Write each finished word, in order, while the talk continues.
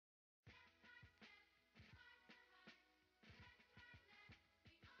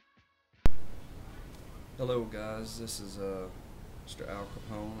Hello guys, this is Mr. Al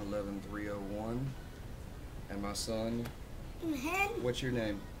Capone, 11301, and my son. Hen. What's your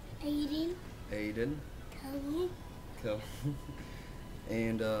name? Aiden. Aiden. Kelly. Kel.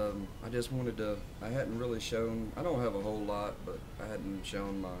 And I just wanted to, I hadn't really shown, I don't have a whole lot, but I hadn't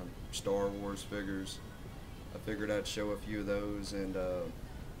shown my Star Wars figures. I figured I'd show a few of those, and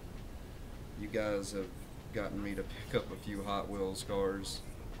you guys have gotten me to pick up a few Hot Wheels cars.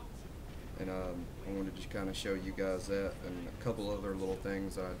 And I wanted to kind of show you guys that and a couple other little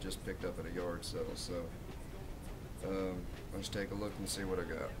things that I just picked up at a yard sale. So let's take a look and see what I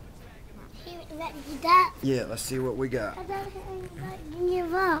got. Yeah, let's see what we got.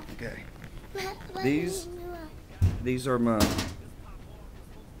 Okay. These are my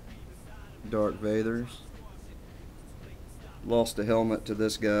Darth Vaders. Lost a helmet to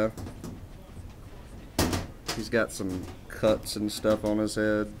this guy. He's got some cuts and stuff on his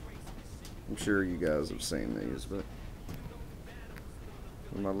head. I'm sure you guys have seen these, but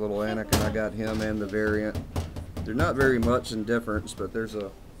my little Anakin, I got him and the variant. They're not very much in difference, but there's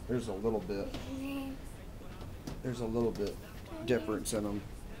a little bit. There's a little bit difference in them.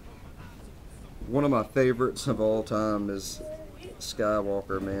 One of my favorites of all time is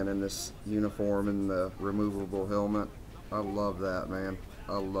Skywalker, man, in this uniform and the removable helmet. I love that, man.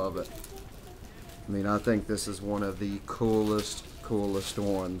 I love it. I mean, I think this is one of the coolest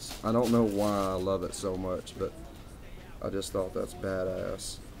ones. I don't know why I love it so much, but I just thought that's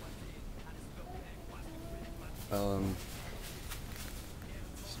badass. Let's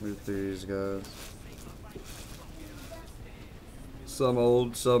move through these guys. Some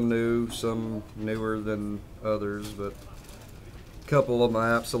old, some new, some newer than others, but a couple of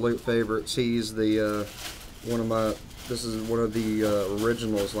my absolute favorites. He's the this is one of the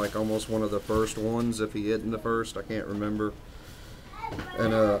originals, like almost one of the first ones, if he isn't the first, I can't remember.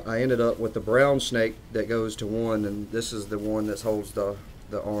 And I ended up with the brown snake that goes to one, and this is the one that holds the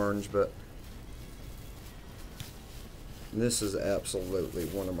orange, but this is absolutely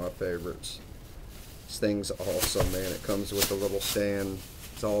one of my favorites. This thing's awesome, man. It comes with a little stand.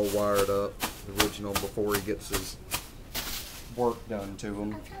 It's all wired up, the original, before he gets his work done to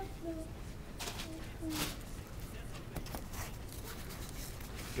him.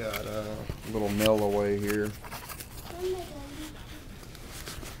 Got a little mail away here.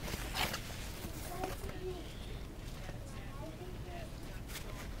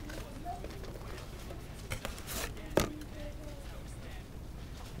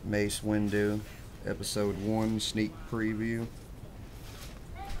 Mace Windu, Episode 1 sneak preview.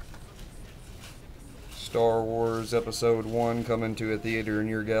 Star Wars Episode 1 coming to a theater in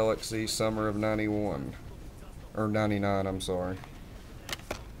your galaxy summer of 91. Or 99, I'm sorry.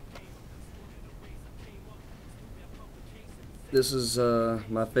 This is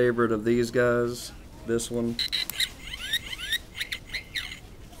my favorite of these guys, this one.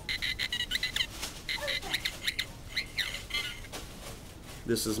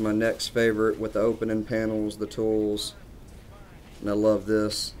 This is my next favorite with the opening panels, the tools, and I love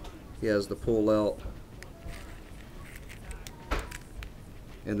this. He has the pull out,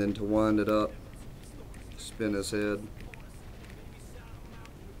 and then to wind it up, spin his head.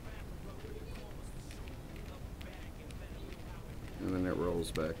 And then it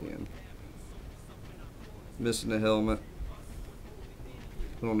rolls back in. Missing the helmet.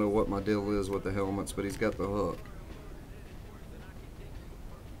 I don't know what my deal is with the helmets, but he's got the hook.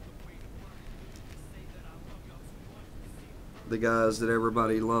 The guys that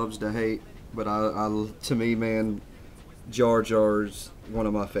everybody loves to hate, but to me, man, Jar Jar's one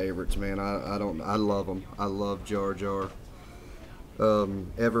of my favorites, man. I love him. I love Jar Jar.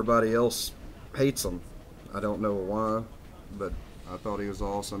 Everybody else hates him. I don't know why, but I thought he was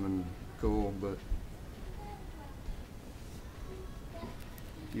awesome and cool. But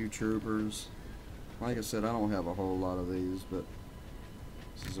few troopers. Like I said, I don't have a whole lot of these, but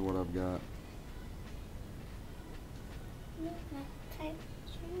this is what I've got.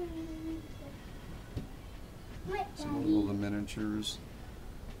 Some of all the miniatures.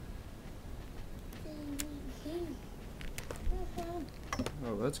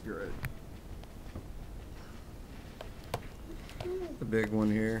 Oh, that's great. The big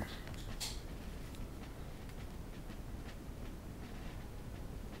one here.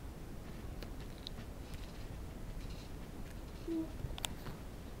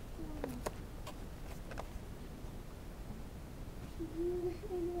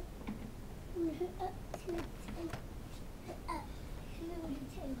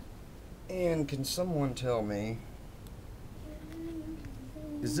 And can someone tell me,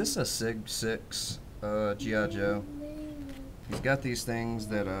 is this a Sig 6 G.I. Joe? He's got these things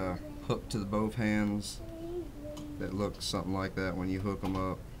that hook to both hands. that look something like that when you hook them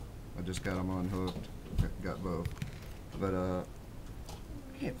up. I just got them unhooked. Got both. But I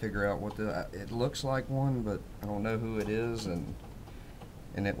can't figure out what it looks like one, but I don't know who it is, and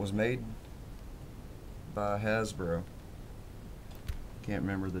it was made by Hasbro. Can't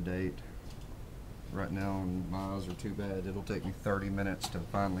remember the date right now, and my eyes are too bad. It'll take me 30 minutes to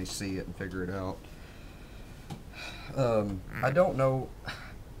finally see it and figure it out. I don't know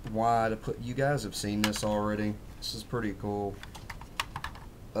why to put. You guys have seen this already. This is pretty cool.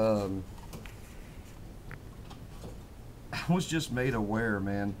 I was just made aware,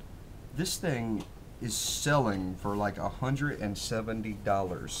 man. This thing is selling for like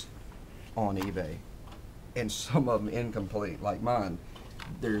 $170 on eBay, and some of them incomplete, like mine.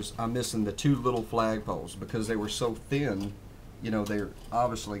 I'm missing the 2 little flagpoles because they were so thin. You know, they're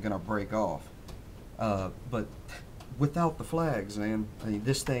obviously gonna break off. But without the flags, man, I mean,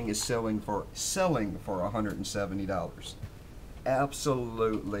 this thing is selling for $170.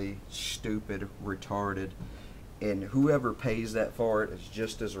 Absolutely stupid, retarded, and whoever pays that for it is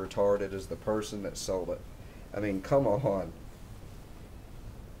just as retarded as the person that sold it. I mean, come on.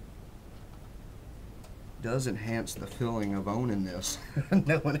 Does enhance the feeling of owning this,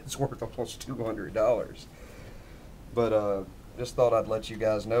 knowing it's worth almost $200. But just thought I'd let you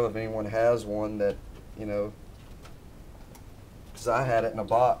guys know if anyone has one that, you know, because I had it in a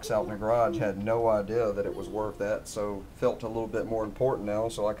box out in the garage, had no idea that it was worth that, so felt a little bit more important now,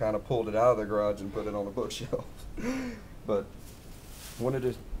 so I kind of pulled it out of the garage and put it on the bookshelf. But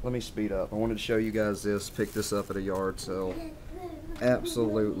let me speed up. I wanted to show you guys this. Picked this up at a yard sale.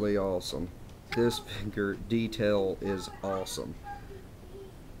 Absolutely awesome. This finger detail is awesome.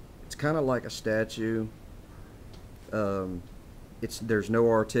 It's kind of like a statue. There's no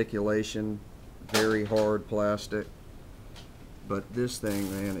articulation, very hard plastic, but this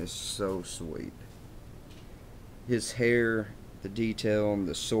thing, man, is so sweet. His hair, the detail on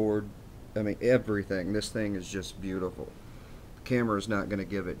the sword, I mean everything. This thing is just beautiful. The camera's not going to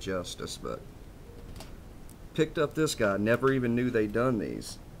give it justice, but picked up this guy. Never even knew they'd done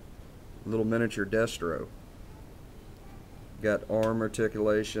these. Little miniature Destro. Got arm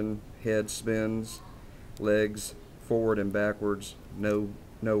articulation, head spins, legs forward and backwards, no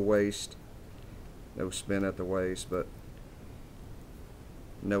waist, no spin at the waist, but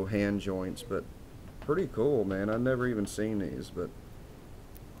no hand joints. But pretty cool, man. I've never even seen these, but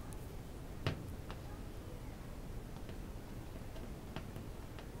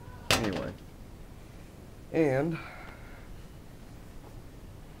anyway. And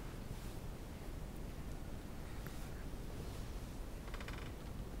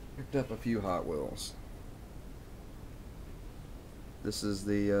picked up a few Hot Wheels. This is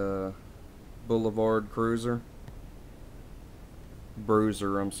the Boulevard Bruiser,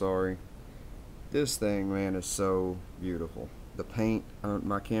 I'm sorry. This thing, man, is so beautiful. The paint,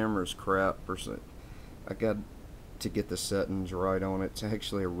 my camera's crap. I got to get the settings right on it. It's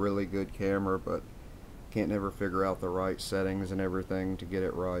actually a really good camera, but can't never figure out the right settings and everything to get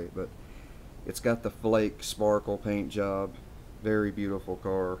it right. But it's got the flake sparkle paint job. Very beautiful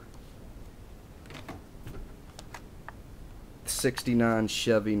car. 69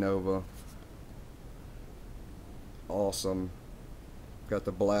 Chevy Nova. Awesome. Got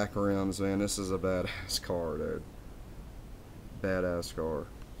the black rims, man. This is a badass car, dude. Badass car.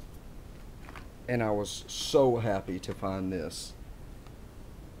 And I was so happy to find this.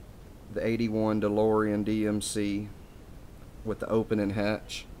 The 81 DeLorean DMC with the opening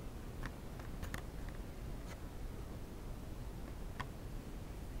hatch.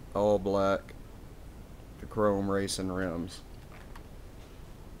 All black. The chrome racing rims.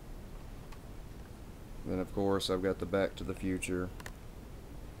 Then of course I've got the Back to the Future.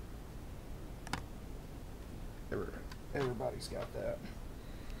 Everybody's got that.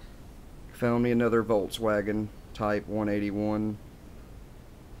 Found me another Volkswagen Type 181.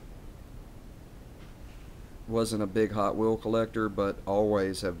 Wasn't a big Hot Wheel collector, but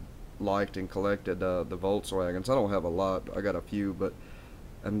always have liked and collected the Volkswagens. I don't have a lot. I got a few, but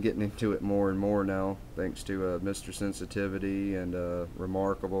I'm getting into it more and more now, thanks to Mr. Sensitivity and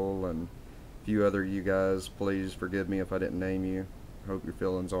Remarkable and a few other you guys. Please forgive me if I didn't name you. Hope your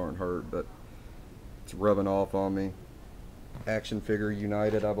feelings aren't hurt, but it's rubbing off on me. Action Figure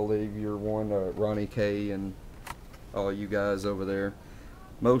United, I believe you're one. Ronnie K and all you guys over there.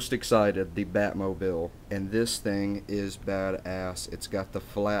 Most excited, the Batmobile, and this thing is badass. It's got the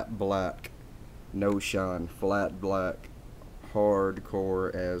flat black, no shine, flat black,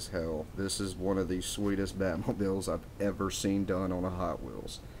 hardcore as hell. This is one of the sweetest Batmobiles I've ever seen done on a Hot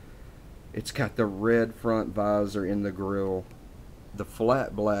Wheels. It's got the red front visor in the grille. the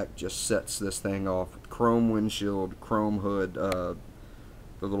flat black just sets this thing off. Chrome windshield, chrome hood, the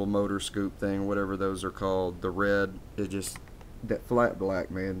little motor scoop thing, whatever those are called, the red, it just, that flat black,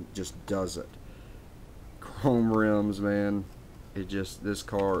 man, just does it. Chrome rims, man, it just, this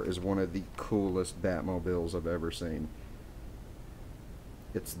car is one of the coolest Batmobiles I've ever seen.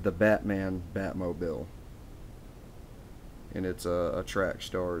 It's the Batman Batmobile. And it's a Track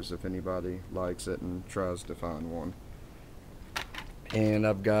Stars if anybody likes it and tries to find one. And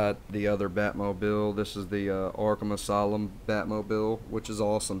I've got the other Batmobile. This is the Arkham Asylum Batmobile, which is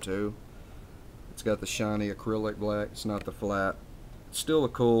awesome too. It's got the shiny acrylic black. It's not the flat. Still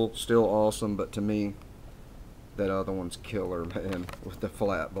cool, still awesome, but to me, that other one's killer, man. With the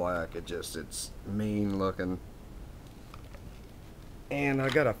flat black, it's mean looking. And I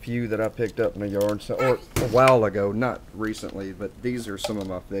got a few that I picked up in the yard, or a while ago, not recently, but these are some of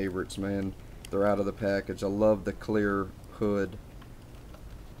my favorites, man. They're out of the package. I love the clear hood,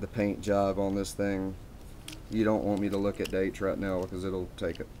 the paint job on this thing. You don't want me to look at dates right now because it'll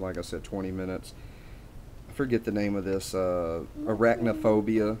take, like I said, 20 minutes. I forget the name of this,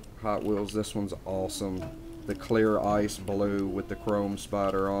 Arachnophobia Hot Wheels. This one's awesome. The clear ice blue with the chrome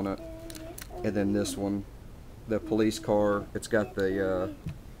spider on it. And then this one, the police car, it's got the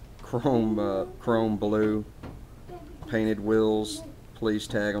chrome blue painted wheels, police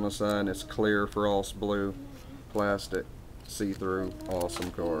tag on the side. It's clear frost blue plastic, see-through,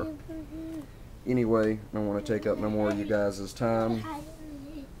 awesome car. Anyway, I don't want to take up no more of you guys' time.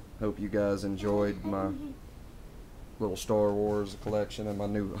 Hope you guys enjoyed my little Star Wars collection and my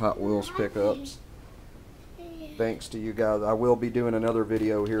new Hot Wheels pickups. Thanks to you guys. I will be doing another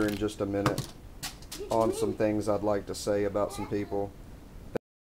video here in just a minute on some things I'd like to say about some people.